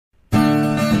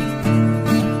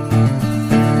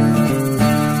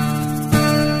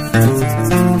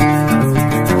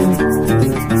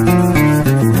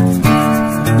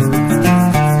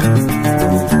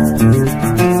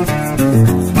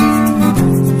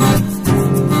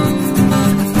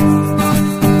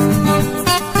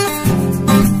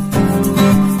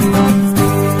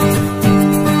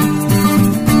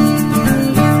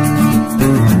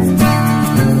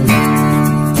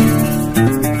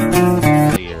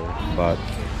but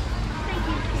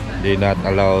they not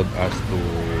allowed us to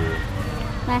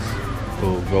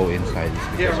go inside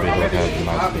because we don't have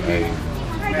much time going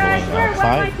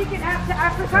outside.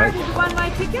 Right.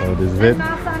 So this is it.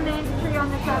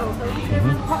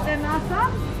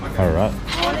 Alright.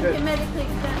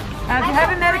 If you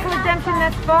have a medical exemption,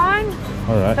 that's fine.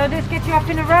 Alright. So just get you up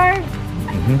in a row.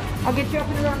 I'll get you up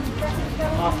in a row.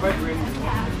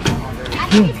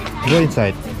 Go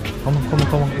inside. Come on.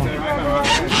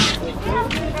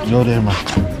 Go there, man.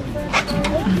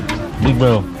 Big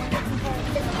bro.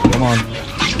 Come on.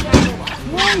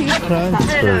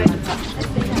 Transfer.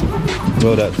 Go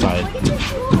that side.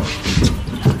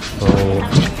 So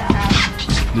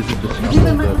this is the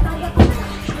shop.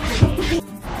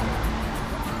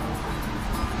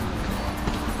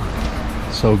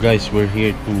 So guys, we're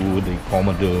here to the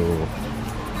Komodo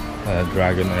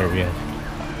dragon area.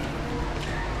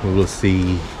 We will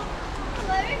see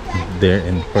there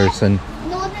in person.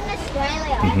 Northern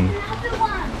Australia.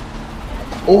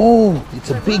 Oh, it's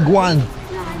a big one.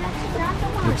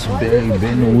 It's very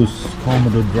venomous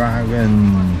Komodo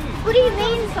dragon. What do you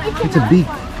mean? It's a big.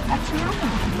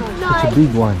 It's a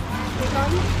big one.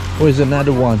 Where's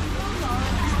another one?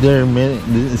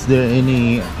 Is there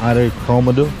any other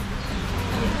Komodo?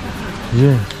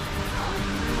 Yeah.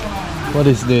 What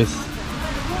is this?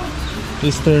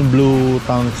 Eastern blue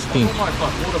tongue skink.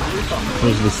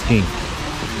 Where's the skink?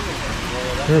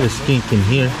 There's a skink in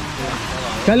here.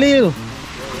 Khalil!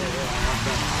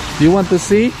 Do you want to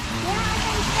see?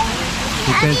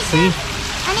 You can't see?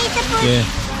 I need to put. Yeah.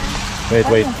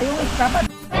 Wait.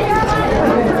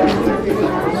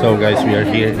 So guys, we are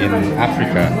here in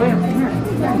Africa.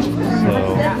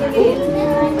 So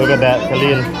look at that,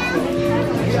 Khalil.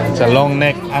 It's a long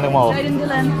neck animal.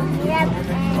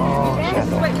 Oh,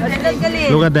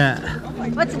 look at that.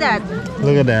 What's that?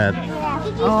 Look at that.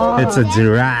 Oh. It's a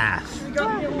giraffe.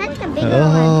 That's a big one.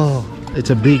 Oh, it's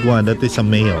a big one. That is a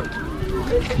male.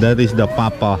 That is the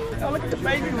papa.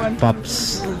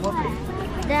 Pups.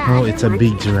 Oh, it's a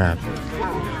big giraffe.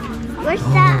 Where's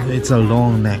that? It's a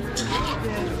long neck.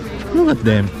 Look at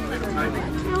them.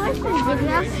 Where's the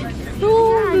giraffe?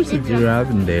 Oh, there's a giraffe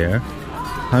in there.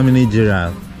 How many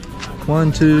giraffe?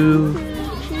 1, 2,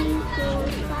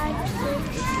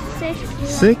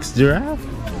 6 giraffe?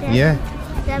 Yeah,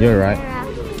 you're right.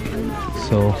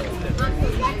 So,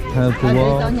 have to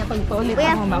walk. We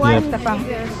have one.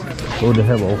 Oh, they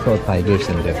have also tigers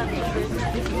in there.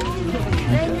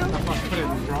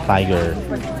 Tiger.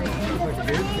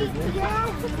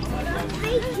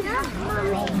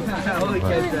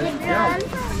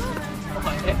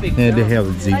 Yeah, they have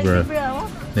zebra.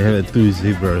 They have 2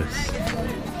 zebras.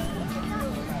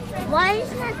 Why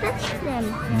is not touch them?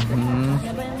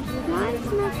 Why is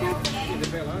not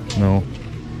touch? No,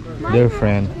 they're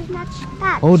friend. Not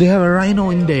touch. Oh, they have a rhino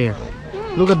in there.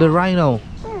 Look at the rhino.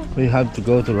 We have to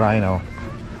go to rhino.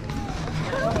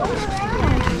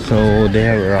 So they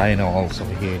have a rhino also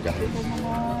here, guys.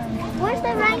 Where's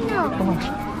the rhino?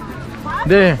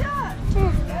 There.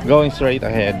 Going straight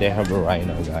ahead, they have a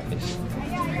rhino, guys.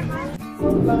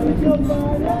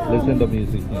 Listen to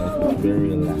music now. It's very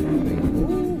relaxing.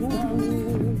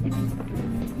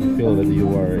 You feel that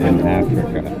you are in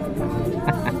Africa.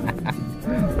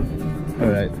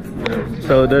 Alright.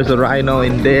 So there's a rhino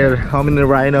in there. How many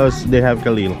rhinos they have,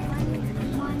 Khalil?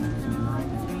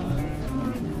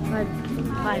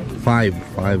 5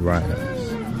 rhinos.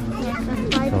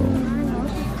 So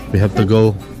we have to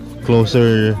go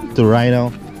closer to rhino.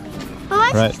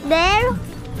 What's Right. there?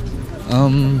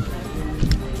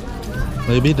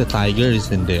 Maybe the tiger is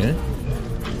in there.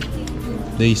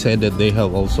 They said that they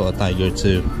have also a tiger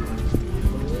too.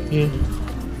 Here.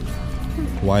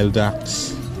 Wild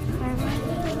ducks.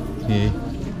 Here.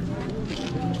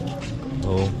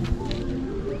 Oh.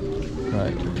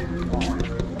 Right.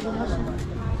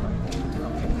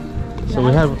 So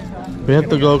we have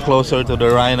to go closer to the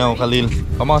rhino, Khalil.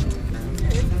 Come on.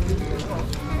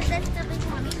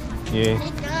 Yeah.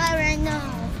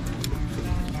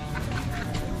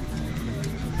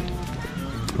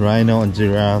 Rhino and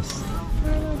giraffes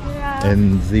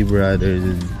and zebra,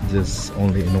 there's just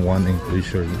only in one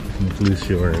enclosure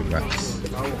guys.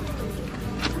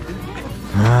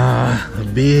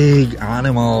 Big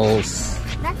animals.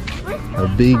 A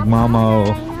big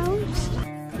mama.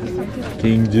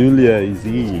 King Julia is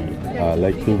here. I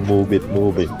like to move it.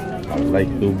 I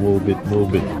like to move it.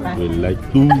 We like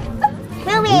to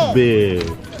move it.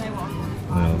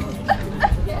 No.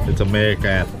 It's a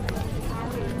meerkat.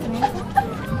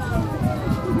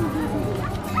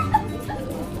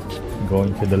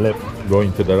 Going to the left,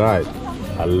 going to the right.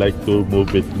 I like to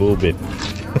move it.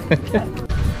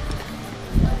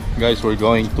 Guys, we're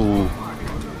going to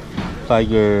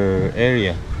tiger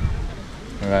area.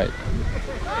 Alright.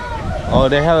 Oh,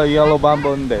 they have a yellow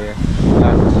bamboo in there.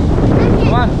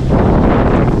 Come on.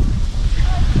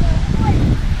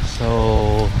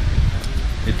 So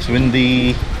it's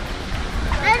windy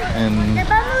and the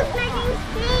bamboo's making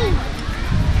steam.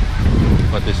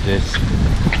 what is this?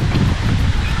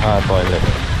 Toilet.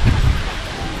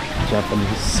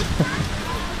 Japanese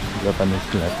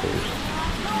Japanese letters.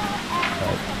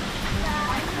 Right.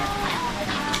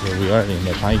 Here we are in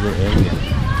the tiger area.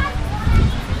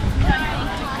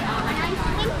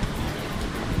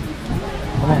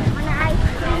 Come on.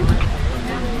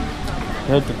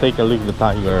 You have to take a look at the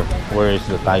tiger. Where is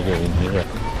the tiger in here?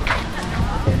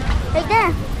 Right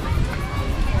there.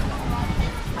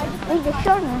 Like the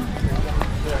short one.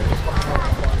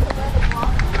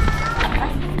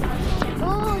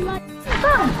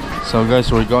 So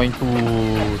guys, we're going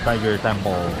to Tiger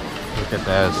Temple. Look at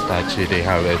that statue. They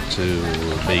have a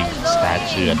big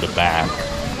statue at the back.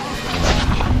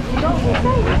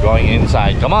 We're going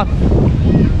inside. Come on.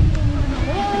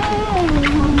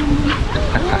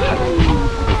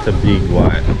 It's a big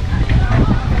one.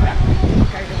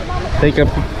 Take a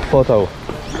photo.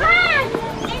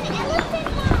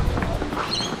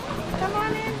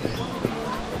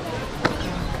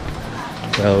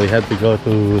 So we had to go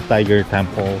to Tiger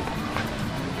Temple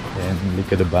and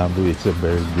look at the bamboo. It's a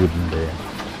very good in there.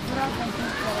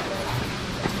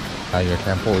 Tiger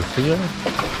Temple is here.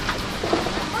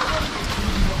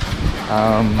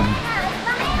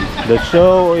 The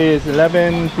show is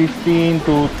 11:15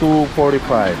 to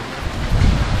 2:45.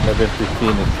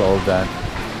 11:15 is all done.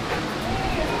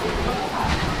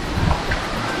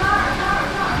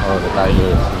 Oh, the tiger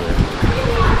is here.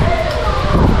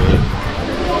 Okay.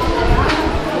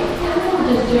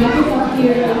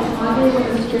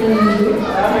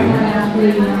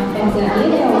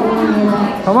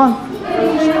 Come on,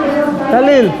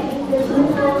 Khalil.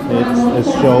 It's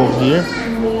a show here.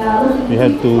 We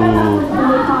have to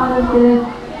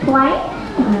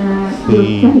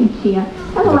see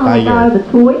the tiger.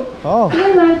 Oh. We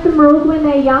learned some rules when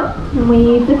they're young, and we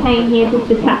use the cane here just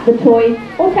to tap the toys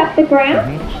or tap the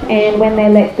ground. And when they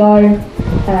let go,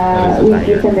 we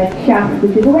give them a chuck,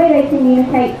 which is a way they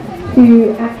communicate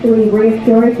to actually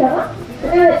reassure each other. So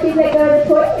now that she's let go of the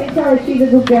toy, we tell her she's a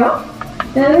good girl.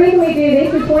 Now the reason we do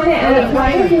this is when they're out of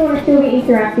play, we want to still be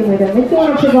interacting with them. We still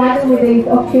want to provide them with these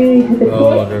opportunities with the toys.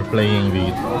 Oh, they're playing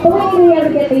with. But we need to be able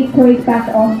to get these toys back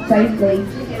off safely.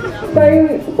 So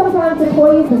sometimes the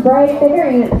toys are great, they're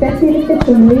very inexpensive, it's just a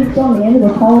leaf on the end of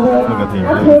the pole there. Look at him,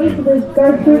 Our look at toys him. will go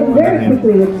through them very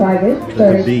quickly with tigers. So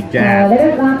a big gap. they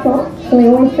don't last long, so we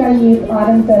always try to use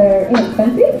items that are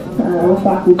inexpensive.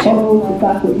 Recycled bottles,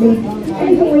 recycled leaves,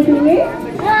 anything we can use.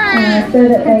 So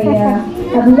that they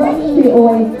have lots to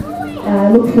always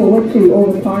look forward to all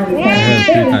the time. It's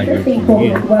very interesting for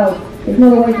them as well. It's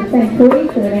not always the same toys,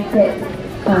 so they don't get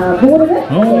bored of it.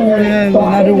 Oh, yeah,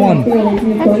 another one.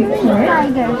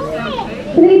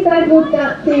 So these guys will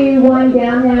start to wind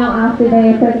down now after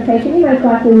their presentation. You most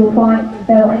likely will find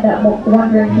they'll end up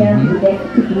wandering down to the deck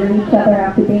to groom each other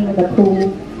after being in the pool.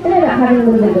 And end up having a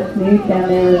little bit of a snooze down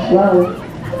there as well.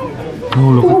 Oh,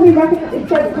 look. So we'll be wrapping up this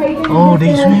presentation. Oh,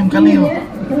 they swim, Khalil.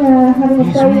 Having a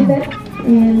play with it.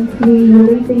 And we will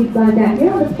leave these guys out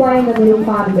here on display in the little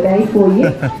part of the day for you.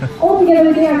 Altogether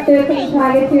we do have 13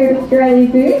 tigers here at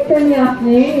Australia Zoo. So in the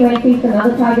afternoon you may see some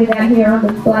other tigers out here on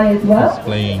display as well. It's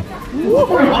playing.